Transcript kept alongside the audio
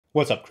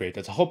What's up,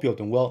 creators? I hope you're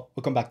doing well.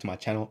 Welcome back to my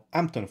channel.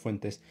 I'm Tony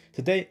Fuentes.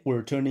 Today we're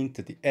returning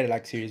to the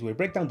Edit series where we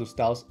break down the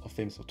styles of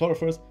famous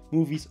photographers,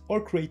 movies, or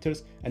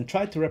creators and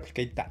try to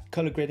replicate that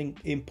color grading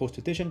in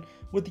post-edition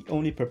with the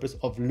only purpose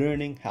of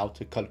learning how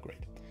to color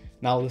grade.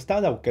 Now, the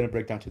style that we're going to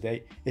break down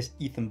today is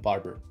Ethan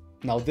Barber.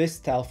 Now, this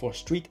style for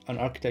street and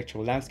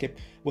architectural landscape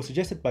was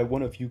suggested by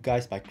one of you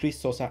guys, by Chris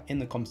Sosa, in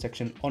the comment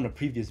section on a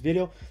previous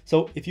video.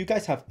 So if you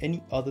guys have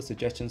any other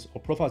suggestions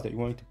or profiles that you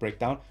want me to break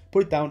down,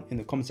 put it down in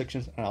the comment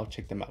sections and I'll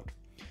check them out.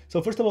 So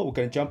first of all, we're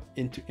going to jump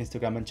into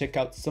Instagram and check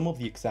out some of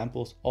the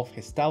examples of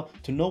his style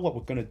to know what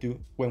we're going to do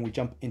when we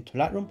jump into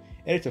Lightroom,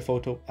 edit a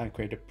photo and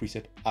create a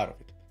preset out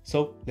of it.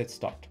 So let's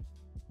start.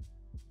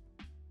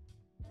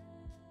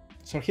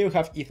 So here we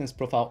have Ethan's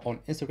profile on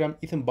Instagram,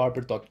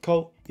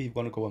 ethanbarber.co, if you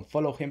want to go and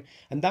follow him.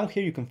 And down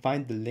here you can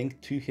find the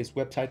link to his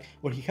website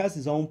where he has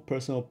his own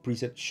personal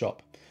preset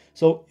shop.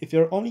 So if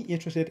you're only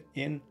interested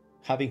in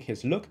having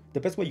his look, the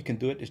best way you can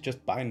do it is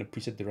just buying a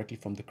preset directly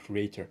from the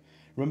creator.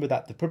 Remember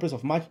that the purpose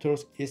of my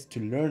tutorials is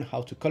to learn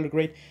how to color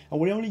grade, and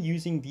we're only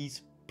using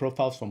these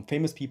profiles from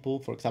famous people.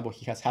 For example,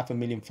 he has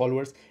 500,000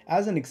 followers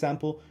as an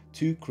example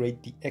to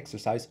create the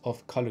exercise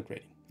of color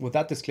grading. With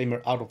that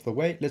disclaimer out of the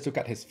way, let's look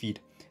at his feed.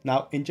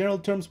 Now, in general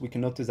terms, we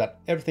can notice that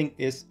everything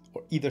is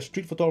either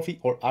street photography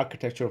or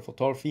architectural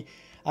photography.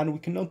 And we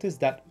can notice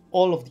that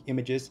all of the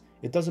images,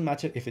 it doesn't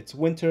matter if it's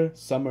winter,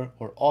 summer,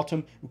 or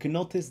autumn, we can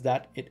notice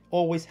that it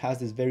always has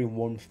this very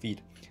warm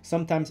feed.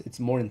 Sometimes it's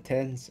more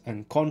intense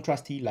and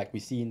contrasty like we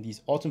see in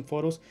these autumn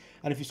photos.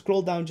 And if you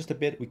scroll down just a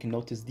bit, we can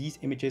notice these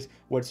images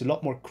where it's a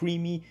lot more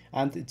creamy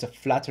and it's a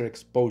flatter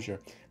exposure.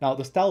 Now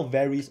the style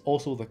varies,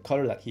 also the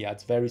color that he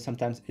adds varies.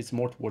 Sometimes it's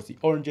more towards the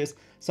oranges,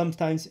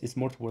 sometimes it's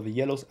more toward the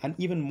yellows, and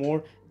even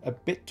more a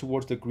bit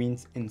towards the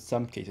greens in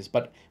some cases.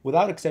 But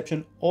without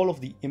exception, all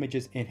of the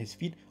images in his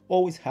feed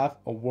always have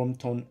a warm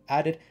tone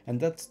added, and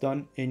that's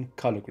done in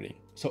color grading.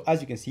 So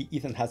as you can see,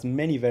 Ethan has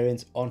many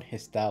variants on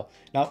his style.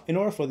 Now, in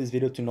order for this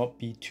video to not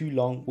be too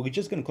long, we're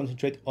just going to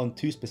concentrate on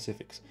two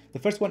specifics. The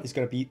first one is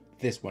going to be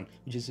this one,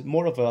 which is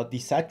more of a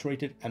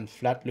desaturated and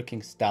flat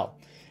looking style.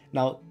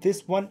 Now,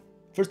 this one,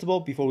 first of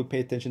all, before we pay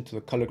attention to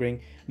the color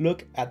grading,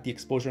 look at the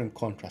exposure and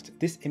contrast.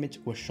 This image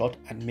was shot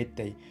at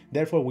midday.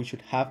 Therefore, we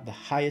should have the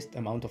highest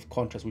amount of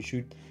contrast. We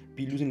should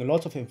be losing a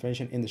lot of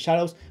information in the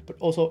shadows, but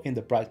also in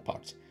the bright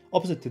parts.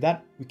 Opposite to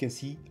that, we can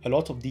see a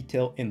lot of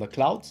detail in the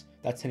clouds.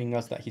 That's telling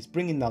us that he's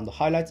bringing down the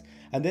highlights.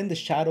 And then the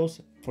shadows,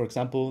 for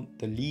example,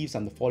 the leaves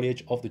and the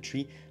foliage of the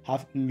tree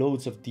have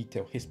loads of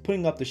detail. He's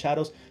putting up the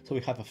shadows, so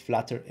we have a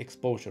flatter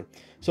exposure.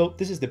 So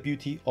this is the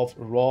beauty of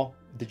raw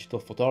digital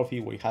photography,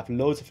 where you have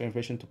loads of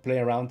information to play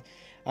around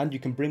and you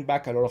can bring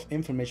back a lot of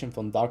information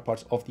from dark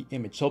parts of the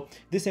image. So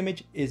this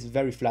image is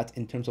very flat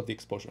in terms of the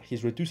exposure.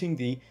 He's reducing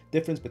the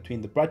difference between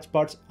the bright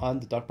parts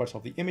and the dark parts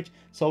of the image,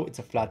 so it's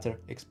a flatter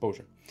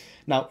exposure.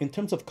 Now, in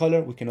terms of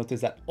color, we can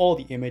notice that all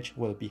the image,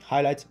 will be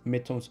highlights,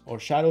 midtones, or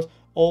shadows,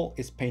 all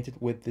is painted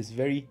with this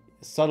very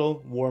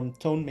subtle warm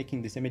tone,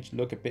 making this image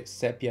look a bit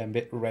sepia and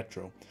a bit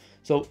retro.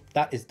 So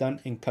that is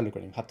done in color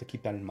grading. You have to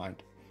keep that in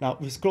mind. Now,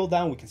 if we scroll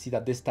down, we can see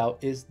that this style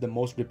is the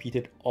most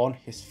repeated on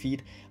his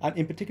feed, and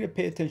in particular,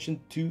 pay attention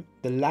to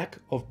the lack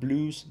of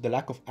blues, the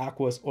lack of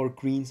aquas or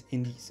greens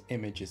in these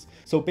images.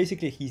 So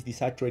basically, he's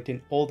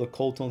desaturating all the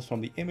cold tones from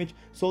the image,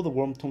 so the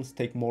warm tones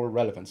take more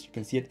relevance. You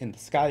can see it in the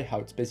sky, how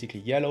it's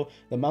basically yellow.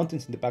 The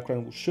mountains in the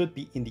background should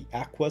be in the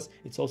aquas.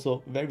 It's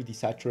also very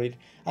desaturated,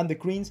 and the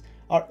greens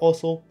are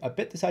also a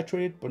bit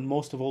desaturated, but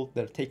most of all,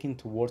 they're taking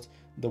towards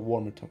the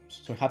warmer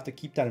tones. So you have to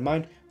keep that in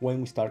mind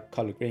when we start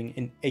color grading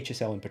in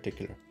HSL in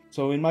particular.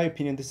 So in my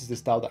opinion, this is the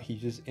style that he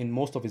uses in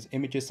most of his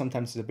images.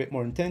 Sometimes it's a bit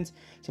more intense,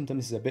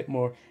 sometimes it's a bit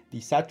more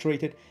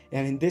desaturated.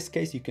 And in this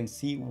case, you can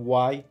see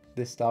why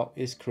this style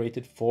is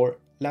created for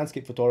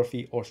landscape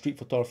photography or street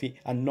photography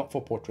and not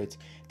for portraits.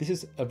 This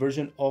is a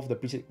version of the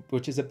preset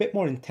which is a bit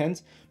more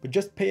intense, but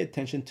just pay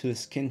attention to the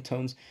skin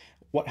tones.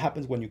 What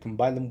happens when you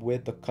combine them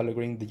with the color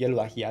grading, the yellow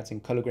that he adds in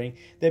color grading,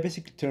 they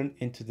basically turn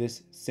into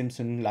this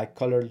Simpson-like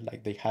color,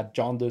 like they had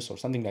jaundice or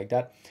something like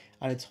that,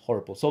 and it's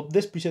horrible. So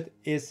this preset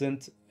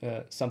isn't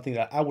something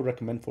that I would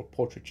recommend for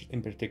portraits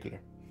in particular.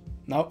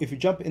 Now, if you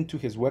jump into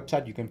his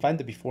website, you can find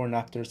the before and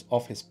afters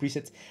of his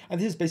presets.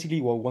 And this is basically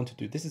what we want to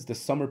do. This is the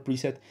summer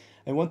preset.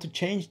 I want to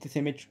change this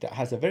image that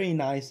has a very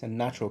nice and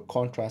natural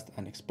contrast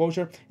and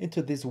exposure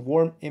into this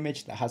warm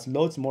image that has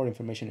loads more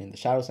information in the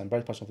shadows and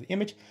bright parts of the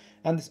image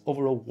and this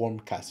overall warm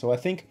cast. So I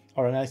think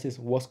our analysis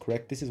was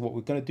correct. This is what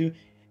we're going to do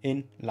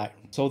in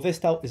Lightroom. So this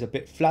style is a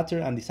bit flatter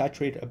and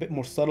desaturated, a bit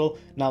more subtle.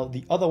 Now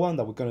the other one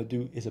that we're going to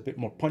do is a bit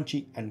more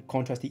punchy and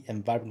contrasty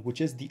and vibrant, which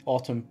is the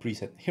autumn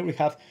preset. Here we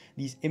have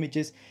these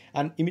images,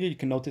 and immediately you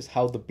can notice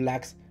how the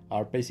blacks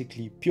are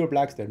basically pure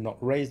blacks. They're not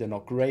raised, they're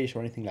not grayish or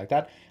anything like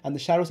that, and the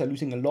shadows are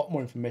losing a lot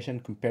more information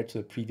compared to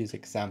the previous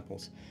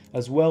examples.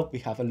 As well, we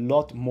have a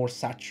lot more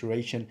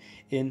saturation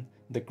in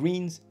the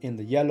greens, in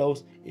the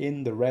yellows,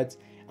 in the reds,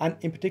 And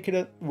in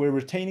particular, we're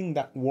retaining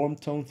that warm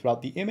tone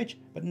throughout the image,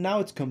 but now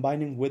it's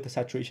combining with the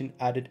saturation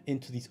added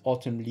into these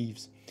autumn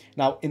leaves.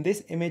 Now, in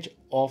this image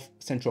of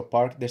Central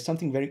Park, there's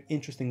something very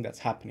interesting that's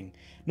happening.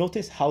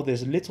 Notice how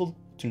there's little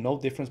to no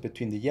difference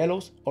between the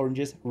yellows,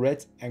 oranges,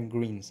 reds, and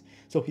greens.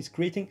 So he's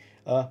creating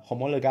a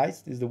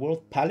homologized, is the word,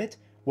 palette,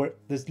 where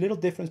there's little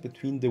difference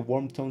between the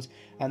warm tones.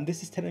 And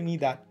this is telling me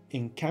that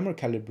in camera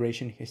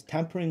calibration, he's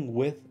tampering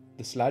with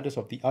the sliders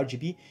of the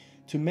RGB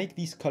to make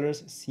these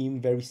colors seem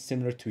very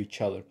similar to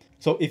each other.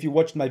 So if you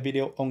watched my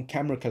video on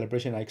camera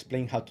calibration, I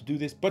explained how to do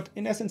this, but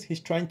in essence, he's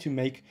trying to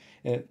make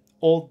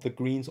all the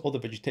greens, all the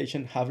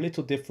vegetation have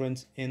little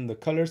difference in the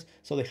colors,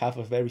 so they have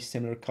a very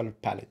similar color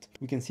palette.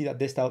 We can see that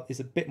this style is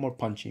a bit more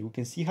punchy. We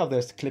can see how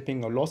there's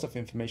clipping or loss of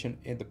information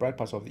in the bright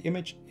parts of the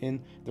image,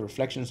 in the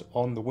reflections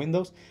on the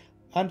windows.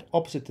 And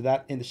opposite to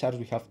that, in the shadows,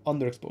 we have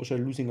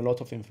underexposure, losing a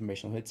lot of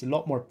information. It's a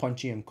lot more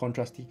punchy and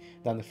contrasty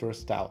than the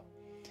first style.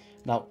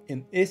 Now,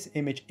 in this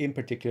image in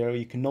particular,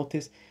 you can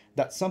notice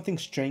that something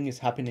strange is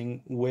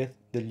happening with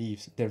the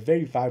leaves. They're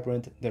very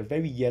vibrant, they're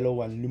very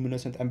yellow and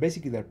luminescent, and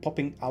basically they're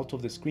popping out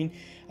of the screen.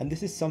 And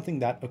this is something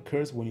that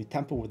occurs when you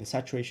tamper with the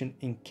saturation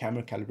in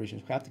camera calibration.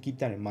 So we have to keep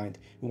that in mind.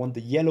 We want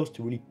the yellows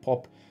to really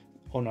pop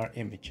on our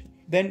image.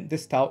 Then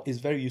this style is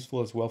very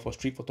useful as well for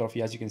street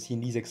photography. As you can see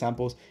in these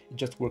examples, it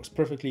just works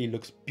perfectly. It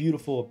looks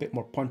beautiful, a bit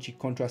more punchy,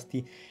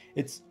 contrasty.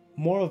 It's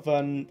more of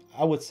an,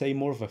 I would say,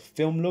 more of a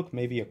film look,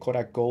 maybe a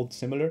Kodak Gold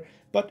similar,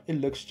 but it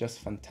looks just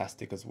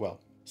fantastic as well.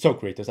 So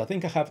creators, I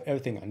think I have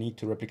everything I need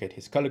to replicate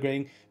his color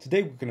grading.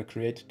 Today we're going to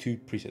create two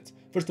presets.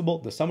 First of all,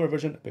 the summer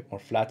version, a bit more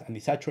flat and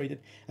desaturated,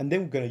 and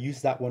then we're going to use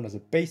that one as a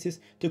basis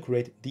to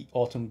create the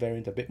autumn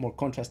variant, a bit more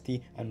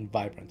contrasty and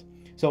vibrant.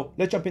 So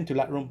let's jump into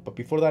Lightroom, but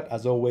before that,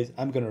 as always,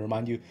 I'm going to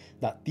remind you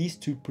that these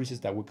two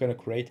presets that we're going to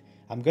create,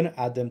 I'm going to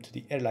add them to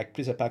the Airlight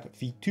preset pack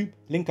V2,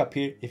 link up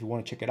here if you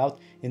want to check it out.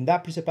 In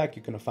that preset pack,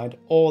 you're going to find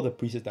all the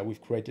presets that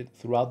we've created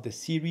throughout the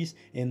series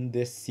in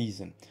this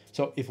season.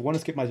 So if you want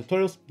to skip my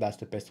tutorials, that's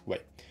the best way.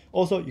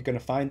 Also, you're going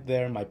to find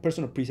there my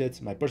personal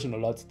presets, my personal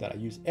LUTs that I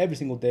use every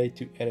single day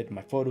to edit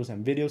my photos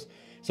and videos.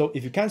 So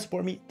if you can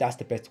support me, that's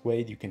the best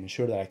way. You can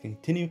ensure that I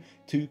continue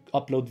to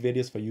upload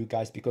videos for you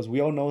guys, because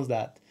we all know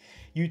that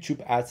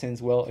YouTube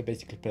AdSense, well, it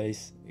basically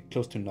pays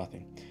close to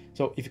nothing.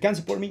 So if you can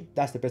support me,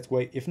 that's the best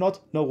way. If not,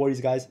 no worries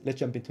guys, let's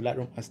jump into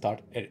Lightroom and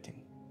start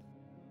editing.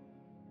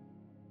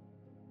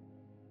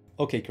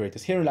 Okay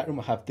creators, here in Lightroom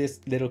I have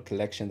this little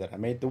collection that I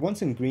made. The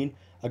ones in green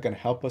are going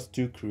to help us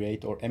to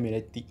create or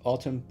emulate the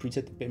autumn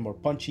preset, a bit more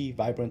punchy,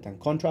 vibrant and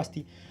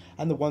contrasty.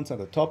 And the ones at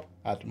the top,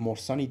 at more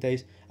sunny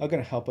days, are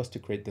going to help us to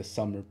create the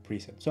summer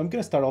preset. So I'm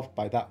going to start off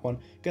by that one.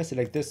 You're going to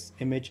select this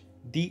image,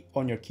 D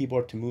on your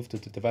keyboard to move to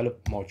the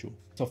develop module.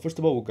 So first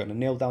of all, we're going to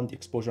nail down the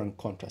exposure and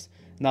contrast.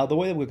 Now the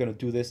way that we're going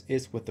to do this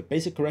is with the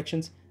basic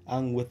corrections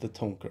and with the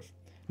tone curve.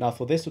 Now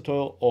for this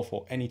tutorial, or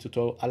for any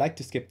tutorial, I like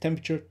to skip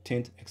temperature,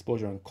 tint,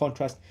 exposure and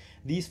contrast.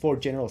 These four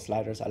general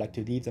sliders, I like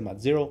to leave them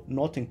at 0,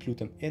 not include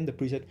them in the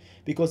preset,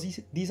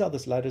 because these are the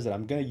sliders that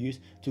I'm going to use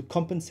to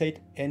compensate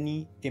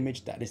any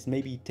image that is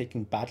maybe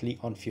taking badly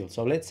on field.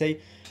 So let's say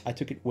I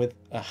took it with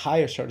a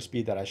higher shutter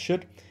speed that I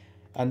should,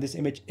 and this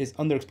image is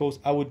underexposed,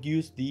 I would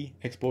use the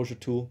exposure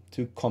tool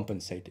to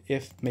compensate.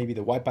 If maybe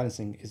the white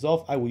balancing is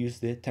off, I will use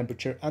the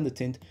temperature and the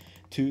tint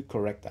to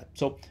correct that.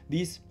 So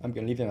these, I'm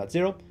going to leave them at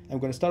 0. I'm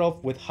going to start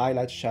off with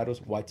highlights,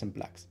 shadows, whites and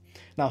blacks.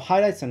 Now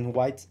highlights and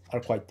whites are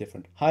quite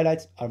different.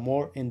 Highlights are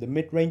more in the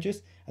mid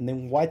ranges, and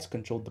then whites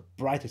control the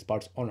brightest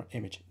parts on our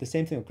image. The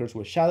same thing occurs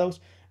with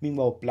shadows.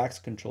 Meanwhile, blacks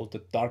control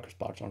the darkest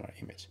parts on our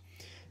image.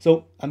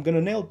 So I'm going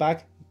to nail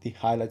back the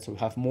highlights so we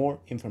have more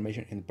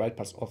information in the bright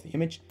parts of the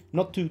image,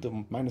 not to the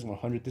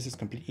 -100. This is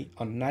completely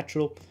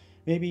unnatural.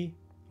 Maybe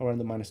around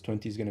the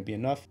 -20 is going to be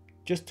enough,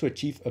 just to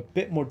achieve a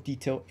bit more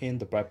detail in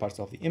the bright parts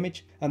of the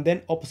image. And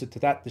then opposite to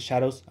that, the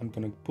shadows, I'm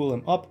going to pull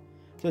them up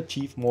to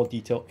achieve more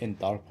detail in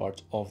dark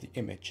parts of the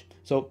image.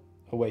 So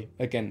away,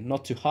 again,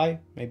 not too high,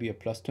 maybe a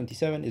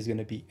 +27 is going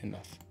to be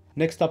enough.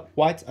 Next up,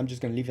 whites, I'm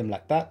just going to leave them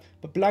like that,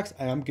 but blacks,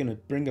 I am going to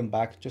bring them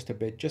back just a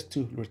bit, just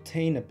to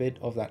retain a bit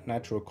of that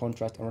natural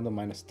contrast around the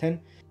 -10.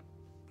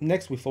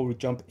 Next, before we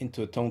jump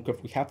into the tone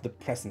curve, we have the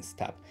presence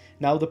tab.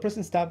 Now the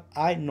presence tab,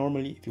 I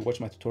normally, if you watch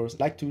my tutorials,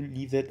 like to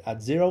leave it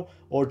at 0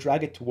 or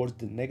drag it towards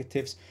the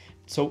negatives.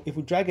 So if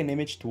we drag an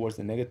image towards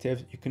the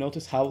negatives, you can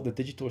notice how the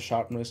digital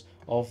sharpness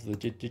of the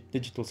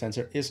digital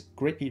sensor is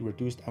greatly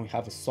reduced, and we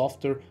have a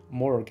softer,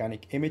 more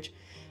organic image.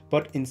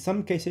 But in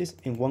some cases,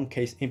 in one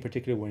case in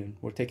particular, when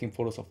we're taking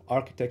photos of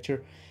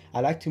architecture, I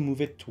like to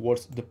move it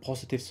towards the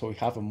positive so we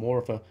have a more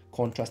of a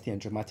contrasty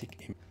and dramatic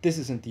image. This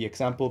isn't the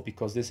example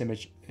because this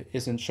image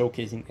isn't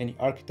showcasing any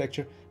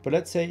architecture, but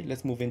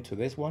let's move into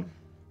this one.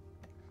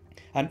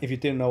 And if you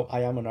didn't know,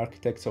 I am an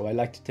architect, so I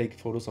like to take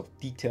photos of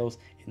details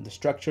in the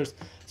structures.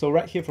 So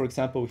right here, for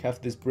example, we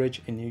have this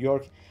bridge in New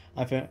York.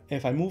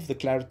 If I move the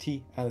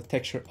clarity and the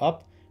texture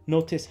up,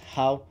 notice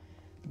how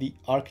the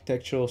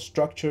architectural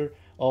structure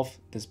of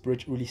this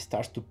bridge really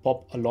starts to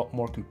pop a lot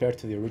more compared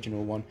to the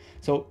original one.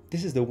 So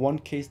this is the one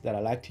case that I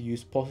like to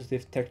use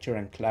positive texture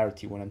and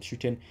clarity when I'm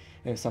shooting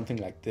something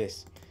like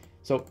this.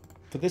 So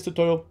For this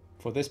tutorial,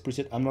 for this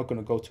preset, I'm not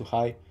going to go too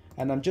high,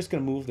 and I'm just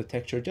going to move the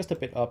texture just a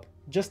bit up,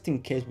 just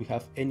in case we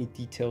have any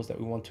details that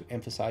we want to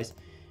emphasize,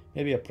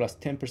 maybe a plus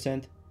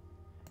 10%.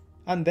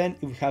 And then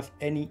if we have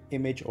any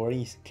image or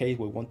any case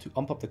we want to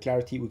amp up the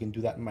clarity, we can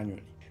do that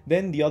manually.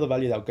 Then the other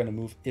value that we're going to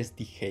move is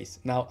the haze.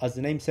 Now, as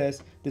the name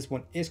says, this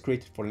one is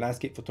created for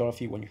landscape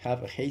photography. When you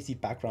have a hazy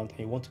background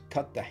and you want to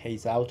cut the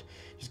haze out,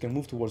 you're just going to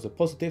move towards the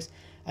positives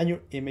and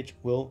your image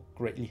will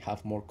greatly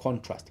have more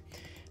contrast.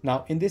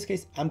 Now, in this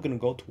case, I'm going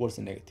to go towards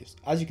the negatives.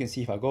 As you can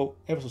see, if I go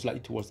ever so slightly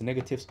towards the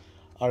negatives,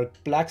 our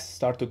blacks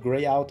start to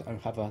gray out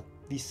and have a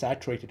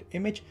desaturated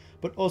image,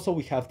 but also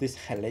we have this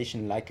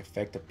halation-like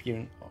effect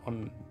appearing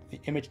on the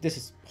image. This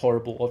is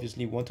horrible.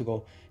 Obviously, we want to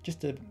go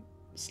just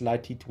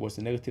slightly towards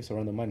the negatives,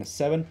 around the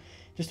 -7,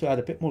 just to add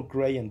a bit more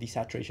gray and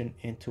desaturation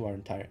into our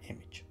entire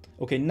image.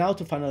 Okay, now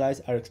to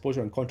finalize our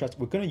exposure and contrast,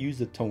 we're going to use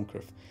the tone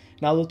curve.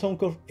 Now, the tone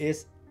curve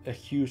is a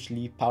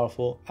hugely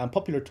powerful and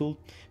popular tool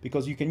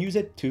because you can use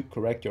it to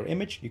correct your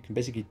image. You can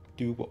basically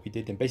do what we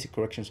did in basic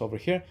corrections over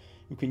here.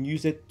 You can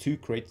use it to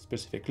create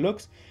specific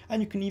looks,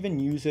 and you can even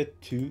use it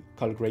to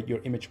color grade your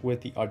image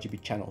with the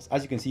RGB channels.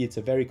 As you can see, it's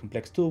a very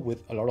complex tool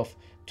with a lot of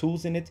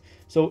tools in it.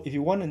 So if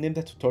you want an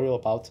in-depth tutorial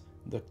about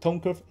the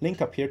tone curve,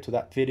 link up here to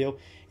that video.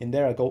 In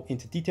there I go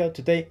into detail.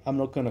 Today I'm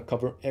not going to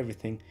cover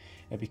everything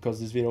because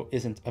this video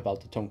isn't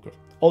about the tone curve.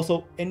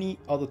 Also, any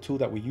other tool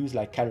that we use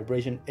like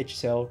calibration,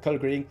 HSL, color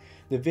grading,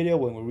 the video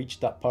when we reach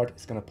that part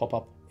is going to pop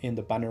up in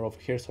the banner over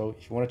here. So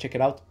if you want to check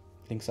it out,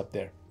 links up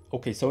there.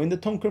 Okay, so in the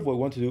tone curve, what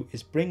we want to do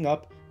is bring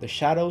up the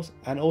shadows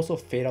and also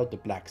fade out the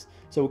blacks.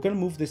 So we're going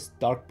to move this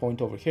dark point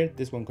over here.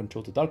 This one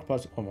controls the dark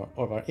parts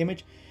of our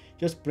image.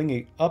 Just bring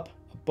it up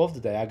above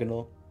the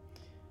diagonal,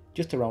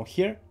 just around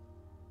here.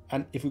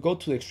 And if we go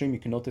to the extreme, you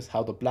can notice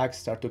how the blacks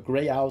start to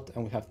gray out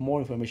and we have more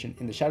information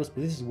in the shadows,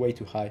 but this is way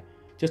too high,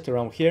 just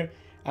around here.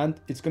 And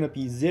it's going to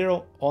be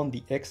 0 on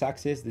the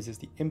x-axis. This is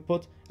the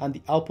input, and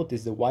the output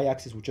is the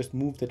y-axis. We just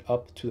moved it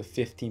up to the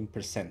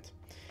 15%.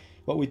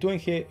 What we're doing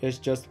here is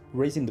just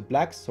raising the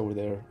blacks so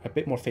they're a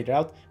bit more faded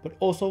out, but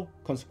also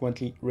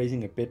consequently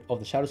raising a bit of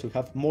the shadows so we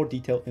have more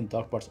detail in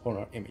dark parts on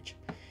our image.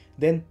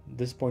 Then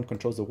this point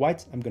controls the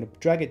whites. I'm going to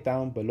drag it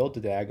down below the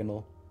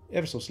diagonal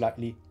ever so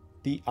slightly.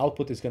 The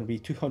output is going to be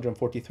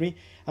 243,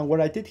 and what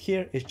I did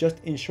here is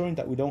just ensuring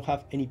that we don't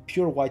have any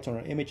pure whites on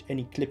our image,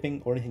 any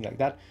clipping or anything like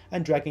that,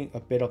 and dragging a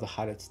bit of the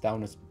highlights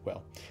down as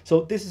well.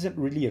 So this isn't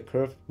really a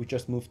curve, we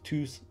just moved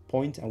 2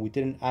 points and we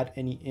didn't add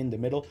any in the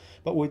middle,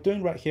 but what we're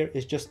doing right here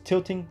is just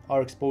tilting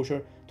our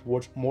exposure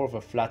towards more of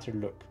a flatter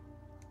look.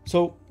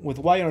 So with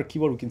Y on our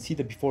keyboard, we can see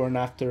the before and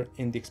after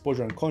in the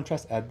exposure and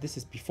contrast. This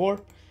is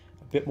before,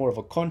 bit more of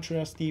a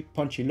contrasty,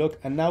 punchy look,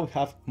 and now we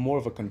have more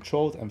of a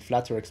controlled and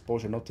flatter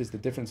exposure. Notice the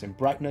difference in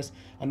brightness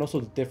and also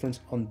the difference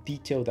on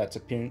detail that's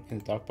appearing in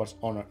the dark parts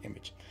on our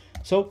image.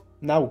 So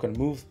now we're going to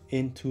move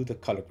into the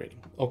color grading.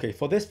 Okay,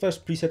 for this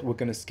first preset, we're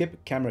going to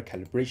skip camera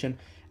calibration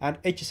and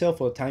HSL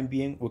for the time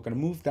being. We're going to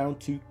move down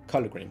to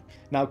color grading.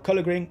 Now,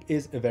 color grading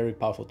is a very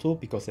powerful tool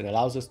because it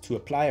allows us to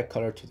apply a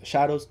color to the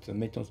shadows, to the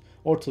midtones,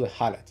 or to the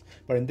highlights.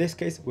 But in this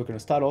case, we're going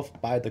to start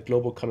off by the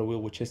global color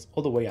wheel, which is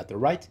all the way at the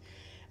right.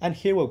 And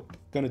here what we're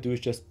going to do is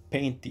just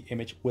paint the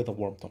image with a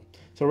warm tone.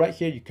 So right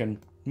here, you can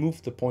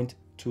move the point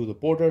to the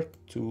border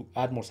to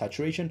add more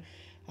saturation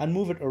and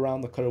move it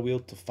around the color wheel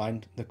to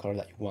find the color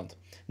that you want.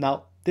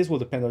 Now, this will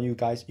depend on you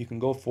guys. You can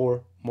go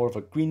for more of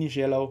a greenish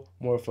yellow,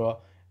 more of a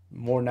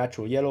more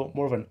natural yellow,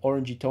 more of an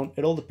orangey tone.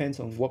 It all depends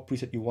on what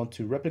preset you want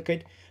to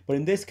replicate. But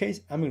in this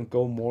case, I'm going to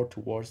go more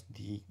towards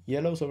the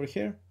yellows over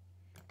here.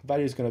 The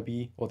value is going to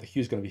be, or the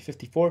hue is going to be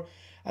 54,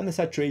 and the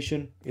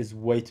saturation is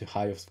way too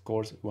high, of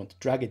course. We want to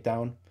drag it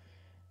down.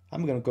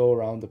 I'm going to go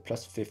around the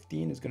plus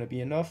 15 is going to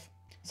be enough,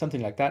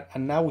 something like that.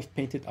 And now we've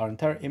painted our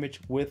entire image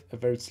with a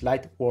very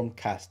slight warm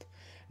cast.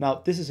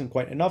 Now, this isn't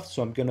quite enough,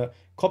 so I'm going to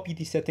copy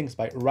these settings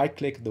by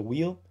right-click the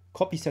wheel,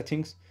 copy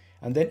settings,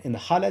 and then in the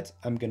highlights,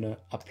 I'm going to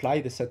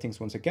apply the settings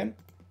once again.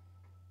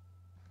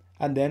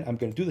 And then I'm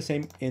going to do the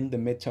same in the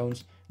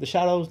midtones. The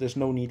shadows, there's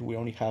no need. We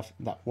only have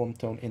that warm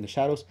tone in the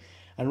shadows.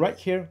 And right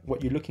here,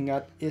 what you're looking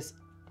at is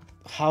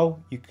how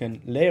you can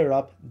layer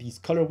up these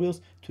color wheels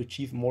to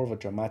achieve more of a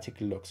dramatic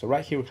look. So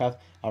right here we have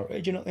our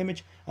original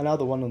image, and now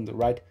the one on the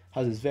right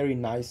has this very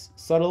nice,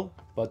 subtle,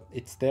 but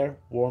it's there,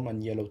 warm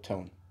and yellow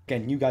tone.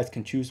 Again, you guys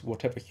can choose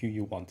whatever hue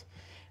you want.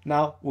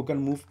 Now we're going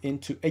to move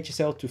into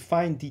HSL to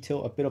fine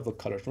detail a bit of the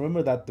colors.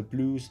 Remember that the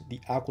blues, the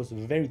aquas are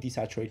very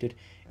desaturated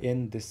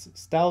in this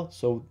style.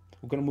 So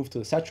we're going to move to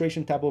the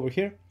saturation tab over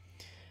here.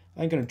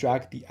 I'm going to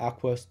drag the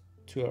aquas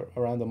to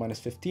around the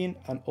 -15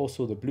 and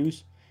also the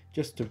blues,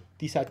 just to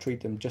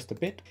desaturate them just a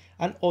bit.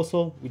 And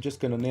also we're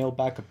just going to nail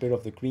back a bit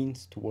of the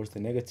greens towards the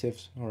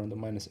negatives around the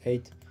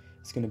 -8.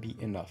 It's going to be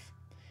enough.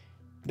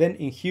 Then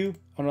in hue,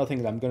 another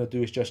thing that I'm going to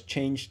do is just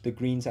change the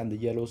greens and the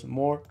yellows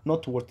more,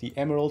 not towards the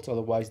emeralds,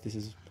 otherwise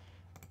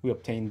we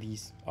obtain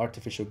these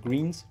artificial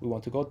greens. We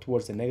want to go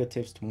towards the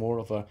negatives to more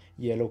of a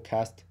yellow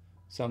cast,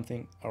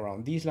 something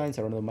around these lines,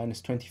 around the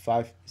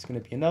 -25 is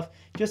going to be enough,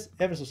 just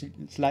ever so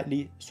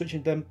slightly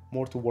switching them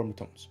more to warm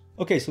tones.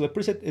 Okay, so the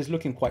preset is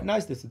looking quite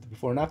nice. This is the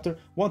before and after.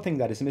 One thing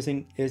that is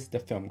missing is the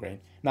film grain.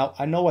 Now,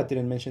 I know I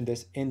didn't mention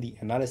this in the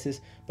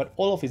analysis, but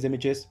all of his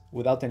images,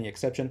 without any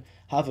exception,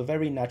 have a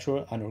very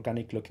natural and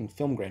organic looking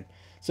film grain,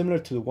 similar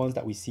to the ones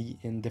that we see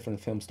in different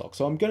film stock.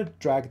 So I'm going to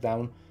drag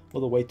down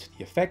all the way to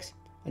the effects.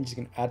 I'm just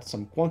going to add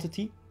some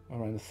quantity,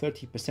 around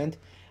 30%.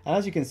 And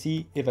as you can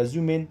see, if I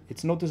zoom in,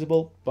 it's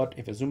noticeable, but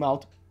if I zoom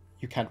out,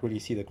 you can't really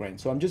see the grain.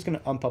 So I'm just going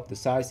to amp up the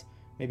size,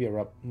 maybe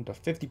around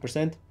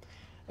 50%.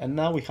 And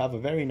now we have a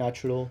very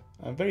natural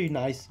and very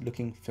nice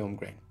looking film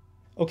grain.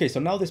 Okay, so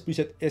now this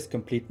preset is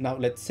complete. Now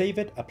let's save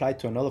it, apply it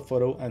to another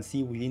photo and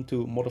see if we need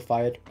to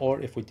modify it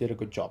or if we did a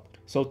good job.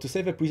 So to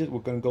save a preset, we're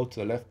going to go to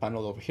the left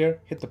panel over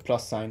here, hit the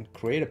plus sign,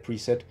 create a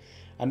preset.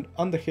 And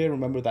under here,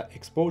 remember that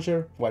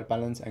exposure, white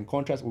balance and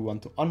contrast, we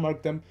want to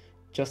unmark them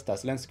just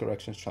as lens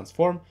corrections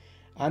transform.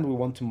 And we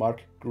want to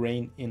mark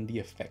grain in the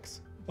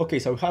effects. Okay,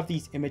 so we have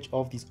this image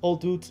of these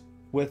old dudes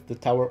with the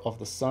Tower of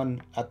the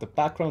Sun at the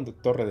background, the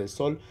Torre del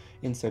Sol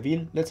in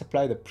Seville. Let's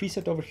apply the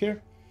preset over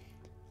here.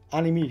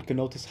 And immediately you can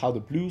notice how the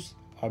blues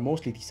are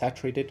mostly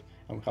desaturated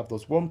and we have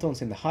those warm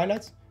tones in the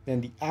highlights.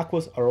 Then the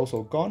aquas are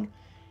also gone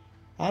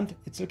and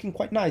it's looking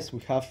quite nice.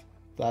 We have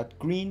that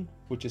green,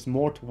 which is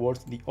more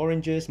towards the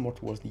oranges, more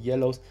towards the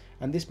yellows.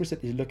 And this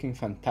preset is looking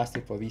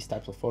fantastic for these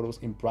types of photos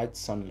in bright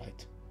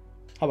sunlight.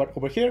 How about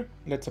over here?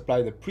 Let's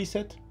apply the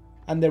preset.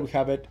 And there we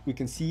have it. We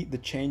can see the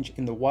change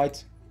in the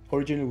white.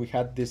 Originally we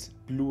had this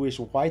bluish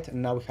white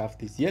and now we have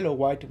this yellow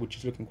white, which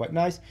is looking quite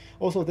nice.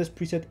 Also, this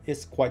preset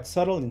is quite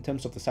subtle in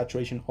terms of the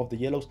saturation of the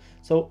yellows,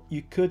 so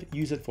you could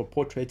use it for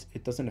portraits.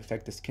 It doesn't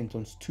affect the skin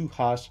tones too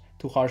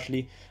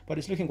harshly, but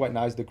it's looking quite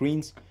nice. The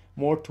greens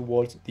more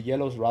towards the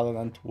yellows rather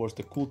than towards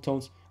the cool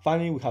tones.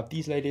 Finally, we have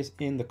these ladies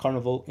in the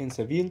carnival in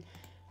Seville,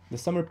 the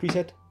summer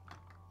preset,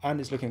 and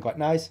it's looking quite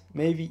nice.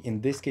 Maybe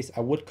in this case, I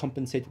would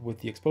compensate with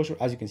the exposure.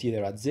 As you can see,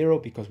 they're at 0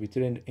 because we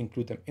didn't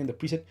include them in the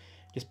preset.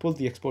 Just pull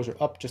the exposure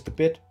up just a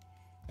bit,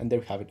 and there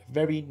we have it.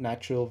 Very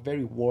natural,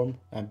 very warm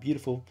and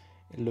beautiful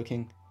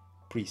looking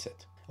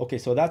preset. Okay,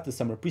 so that's the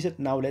summer preset.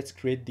 Now let's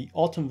create the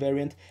autumn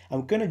variant.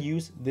 I'm gonna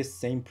use this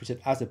same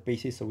preset as a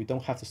basis so we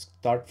don't have to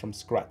start from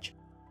scratch.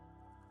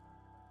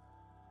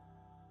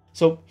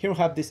 So here we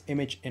have this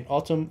image in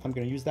autumn. I'm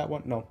gonna use that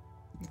one.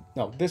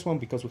 No, this one,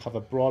 because we have a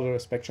broader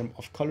spectrum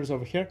of colors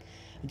over here.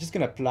 I'm just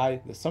gonna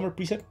apply the summer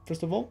preset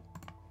first of all.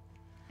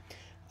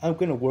 I'm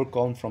gonna work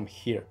on from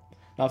here.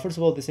 Now, first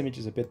of all, this image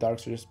is a bit dark,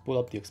 so just pull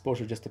up the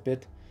exposure just a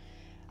bit.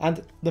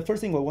 And the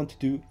first thing I want to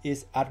do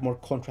is add more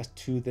contrast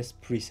to this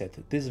preset.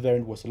 This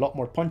variant was a lot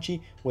more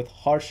punchy with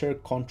harsher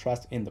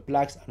contrast in the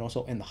blacks and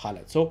also in the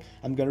highlights. So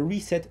I'm gonna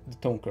reset the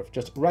tone curve.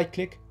 Just right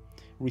click,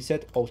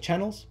 reset all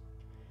channels.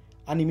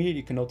 And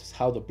immediately you can notice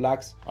how the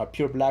blacks are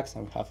pure blacks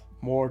and we have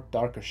more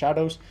darker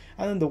shadows,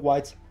 and then the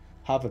whites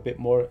have a bit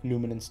more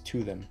luminance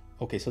to them.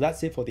 Okay, so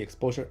that's it for the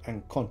exposure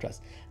and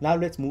contrast. Now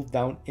let's move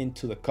down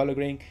into the color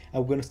grading,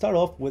 and we're going to start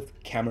off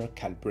with camera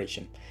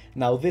calibration.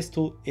 Now this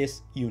tool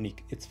is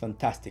unique. It's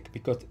fantastic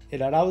because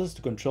it allows us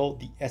to control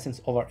the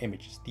essence of our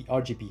images, the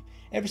RGB.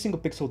 Every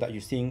single pixel that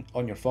you're seeing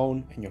on your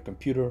phone, in your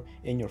computer,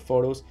 in your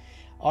photos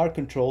are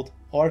controlled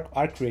or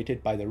are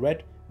created by the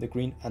red, the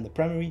green and the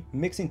primary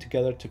mixing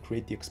together to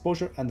create the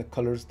exposure and the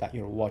colors that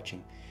you're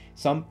watching.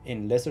 Some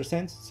in lesser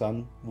sense,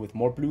 some with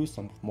more blue,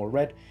 some with more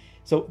red.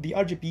 So the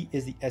RGB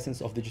is the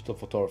essence of digital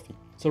photography.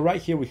 So right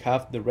here we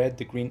have the red,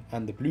 the green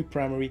and the blue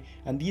primary,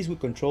 and these will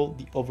control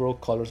the overall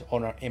colors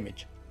on our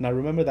image. Now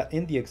remember that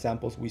in the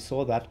examples we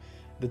saw that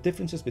the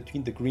differences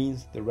between the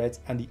greens, the reds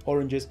and the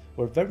oranges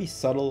were very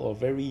subtle or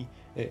very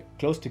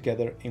close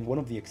together in one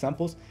of the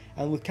examples,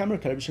 and with camera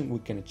calibration we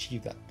can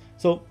achieve that.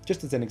 So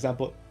just as an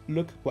example,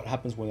 look what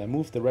happens when I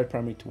move the red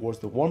primary towards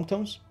the warm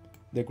tones,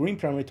 the green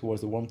primary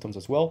towards the warm tones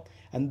as well,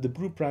 and the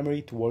blue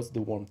primary towards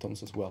the warm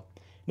tones as well.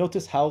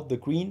 Notice how the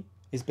green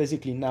is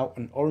basically now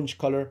an orange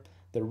color,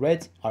 the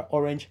reds are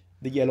orange,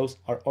 the yellows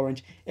are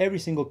orange. Every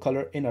single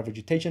color in our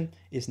vegetation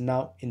is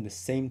now in the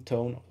same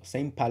tone,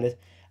 same palette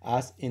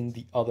as in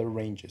the other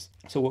ranges.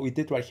 So what we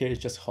did right here is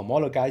just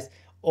homologize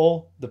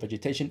all the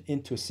vegetation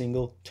into a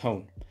single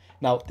tone.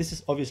 Now this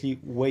is obviously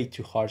way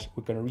too harsh.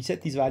 We're going to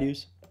reset these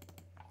values.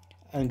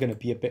 I'm going to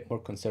be a bit more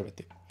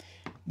conservative.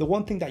 The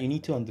one thing that you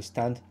need to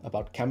understand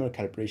about camera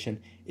calibration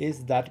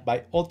is that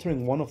by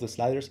altering one of the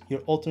sliders, you're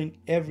altering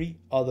every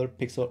other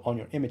pixel on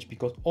your image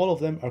because all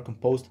of them are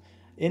composed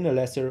in a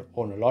lesser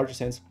or a larger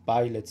sense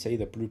by, let's say,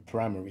 the blue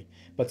primary.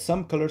 But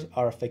some colors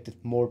are affected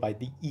more by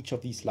each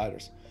of these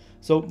sliders.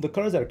 So the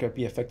colors that are going to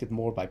be affected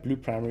more by blue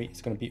primary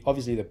is going to be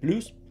obviously the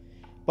blues,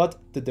 but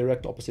the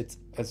direct opposites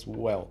as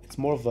well. It's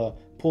more of a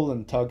pull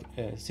and tug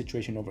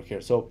situation over here.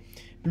 So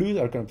blues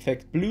are going to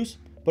affect blues,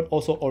 but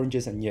also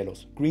oranges and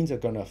yellows. Greens are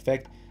going to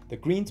affect the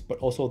greens, but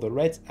also the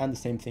reds, and the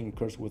same thing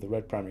occurs with the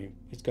red primary.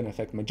 It's going to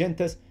affect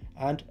magentas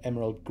and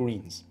emerald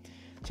greens.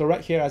 So right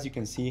here, as you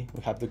can see,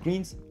 we have the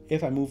greens.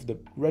 If I move the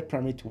red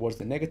primary towards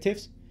the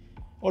negatives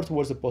or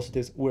towards the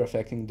positives, we're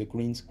affecting the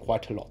greens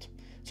quite a lot.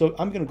 So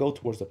I'm going to go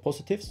towards the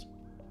positives.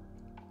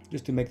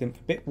 just to make them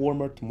a bit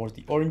warmer towards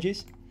the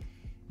oranges.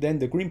 Then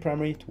the green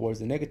primary towards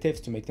the negatives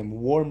to make them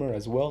warmer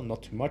as well,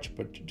 not too much,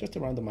 but just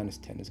around the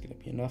 -10 is going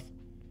to be enough.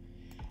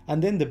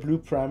 And then the blue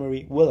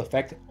primary will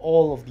affect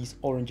all of these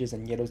oranges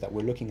and yellows that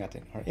we're looking at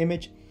in our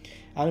image.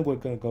 And we're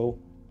going to go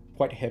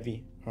quite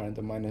heavy around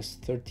the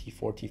 -30,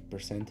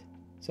 40%,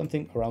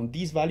 something around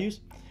these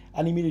values.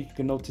 And immediately you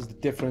can notice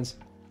the difference,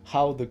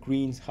 how the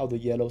greens, how the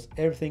yellows,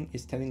 everything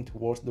is tending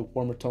towards the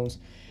warmer tones.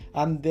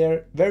 And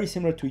they're very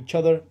similar to each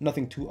other,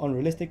 nothing too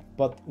unrealistic,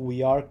 but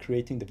we are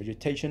creating the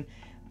vegetation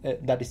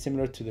that is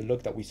similar to the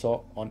look that we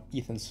saw on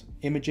Ethan's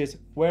images,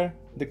 where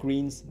the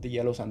greens, the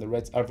yellows, and the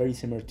reds are very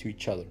similar to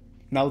each other.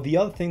 Now, the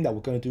other thing that we're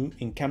going to do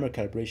in camera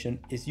calibration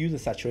is use the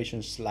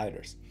saturation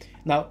sliders.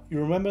 Now, you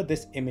remember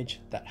this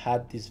image that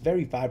had these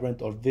very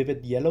vibrant or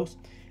vivid yellows?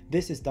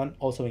 This is done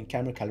also in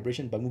camera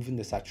calibration by moving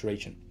the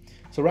saturation.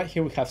 So right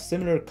here, we have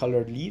similar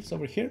colored leaves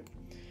over here,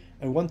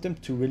 and we want them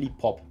to really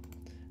pop.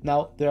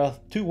 Now, there are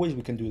two ways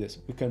we can do this.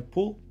 We can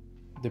pull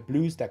the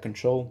blues that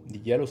control the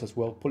yellows as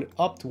well, pull it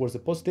up towards the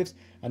positives,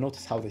 and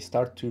notice how they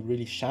start to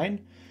really shine.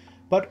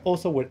 But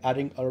also we're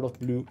adding a lot of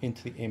blue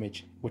into the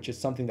image, which is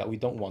something that we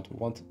don't want. We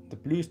want the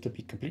blues to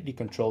be completely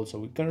controlled. So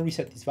we're going to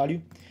reset this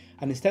value,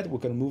 and instead we're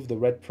going to move the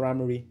red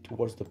primary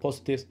towards the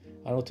positives.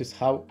 And notice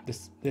how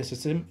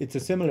it's a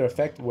similar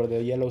effect where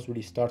the yellows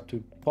really start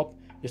to pop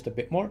just a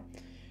bit more.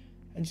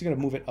 I'm just going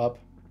to move it up,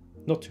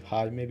 not too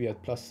high, maybe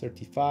at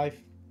 +35,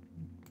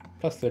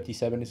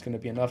 +37 is going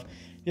to be enough,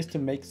 just to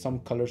make some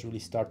colors really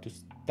start to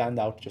stand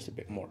out just a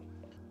bit more.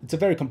 It's a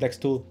very complex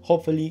tool.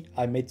 Hopefully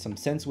I made some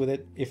sense with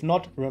it. If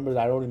not, remember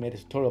that I already made a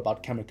tutorial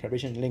about camera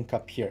calibration, link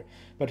up here.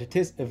 But it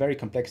is a very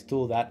complex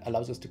tool that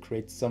allows us to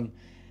create some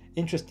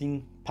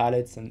interesting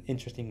palettes and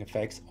interesting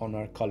effects on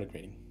our color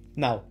grading.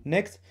 Now,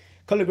 next,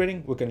 color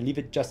grading, we're going to leave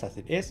it just as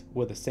it is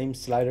with the same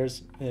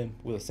sliders,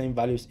 with the same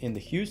values in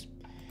the hues,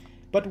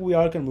 but we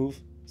are going to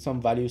move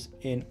some values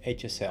in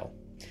HSL.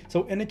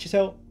 So in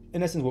HSL,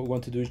 in essence, what we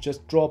want to do is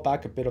just draw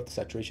back a bit of the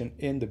saturation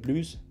in the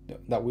blues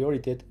that we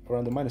already did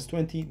around the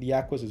 -20, the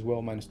aquas as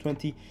well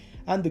 -20,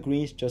 and the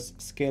greens,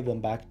 just scale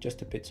them back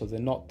just a bit so they're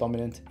not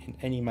dominant in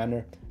any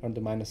manner around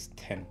the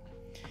 -10.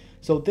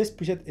 So this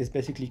preset is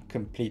basically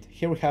complete.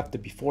 Here we have the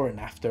before and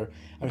after,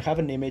 and we have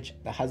an image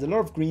that has a lot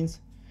of greens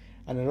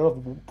and a lot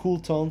of cool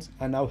tones,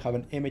 and now we have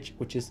an image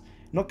which is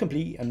not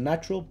completely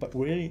unnatural, but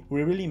we're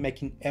really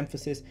making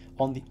emphasis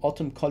on the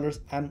autumn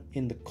colors and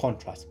in the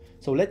contrast.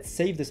 So let's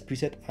save this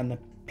preset and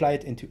apply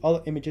it into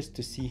other images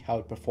to see how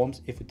it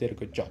performs if we did a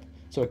good job.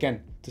 So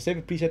again, to save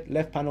a preset,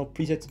 left panel,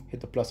 presets, hit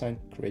the plus sign,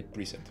 create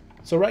preset.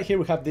 So right here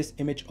we have this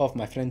image of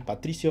my friend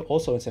Patricio,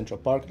 also in Central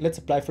Park. Let's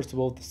apply first of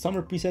all the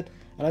summer preset,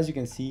 and as you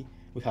can see,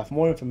 we have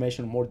more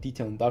information, more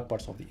detail in dark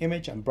parts of the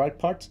image and bright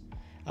parts,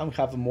 and we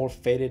have a more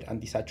faded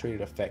and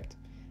desaturated effect.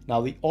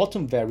 Now the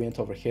autumn variant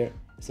over here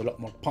is a lot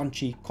more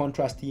punchy,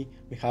 contrasty.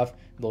 We have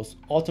those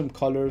autumn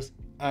colors,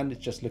 and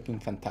it's just looking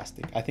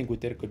fantastic. I think we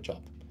did a good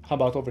job. How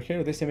about over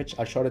here, this image,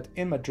 I shot it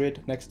in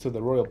Madrid next to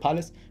the Royal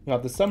Palace. We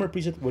have the summer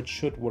preset, which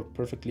should work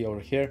perfectly over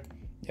here.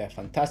 Yeah,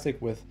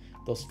 fantastic with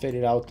those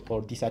faded out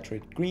or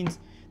desaturated greens,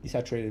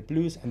 desaturated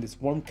blues, and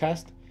this warm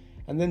cast.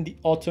 And then the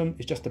autumn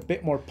is just a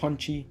bit more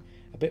punchy,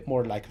 a bit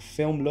more like a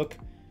film look,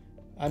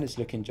 and it's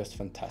looking just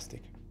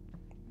fantastic.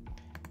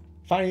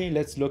 Finally,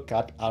 let's look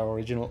at our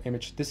original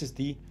image. This is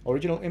the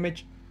original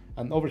image,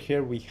 and over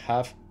here we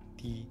have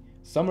the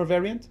summer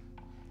variant,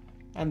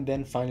 and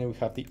then finally we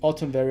have the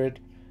autumn variant,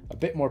 a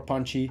bit more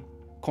punchy,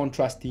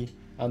 contrasty,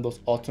 and those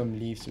autumn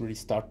leaves really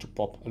start to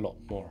pop a lot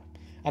more.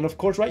 And of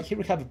course, right here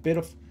we have a bit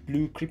of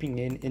blue creeping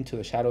into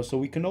the shadow, so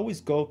we can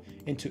always go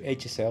into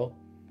HSL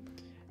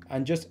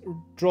and just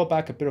draw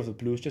back a bit of the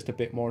blues, just a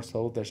bit more,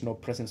 so there's no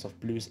presence of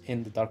blues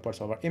in the dark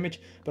parts of our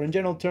image. But in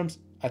general terms,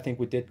 I think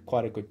we did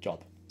quite a good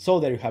job. So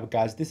there you have it,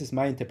 guys. This is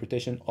my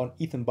interpretation on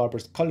Ethan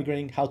Barber's color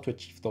grading, how to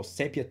achieve those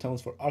sepia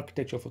tones for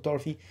architectural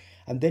photography,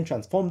 and then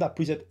transform that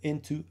preset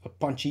into a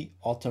punchy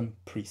autumn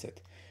preset.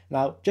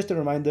 Now, just a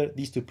reminder,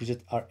 these two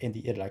presets are in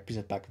the Edit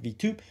Preset Pack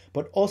V2,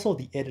 but also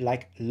the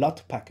Edit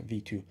LUT Pack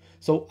V2.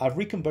 So I've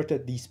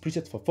reconverted these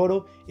presets for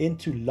photo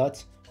into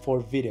LUTs for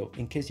video,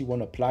 in case you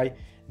want to apply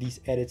these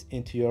edits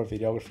into your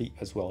videography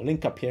as well.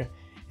 Link up here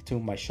to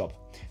my shop.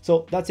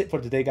 So that's it for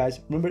today,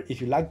 guys. Remember,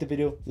 if you liked the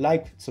video,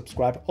 like,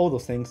 subscribe, all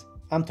those things.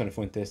 I'm Tony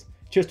Fuentes.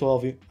 Cheers to all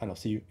of you, and I'll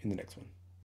see you in the next one.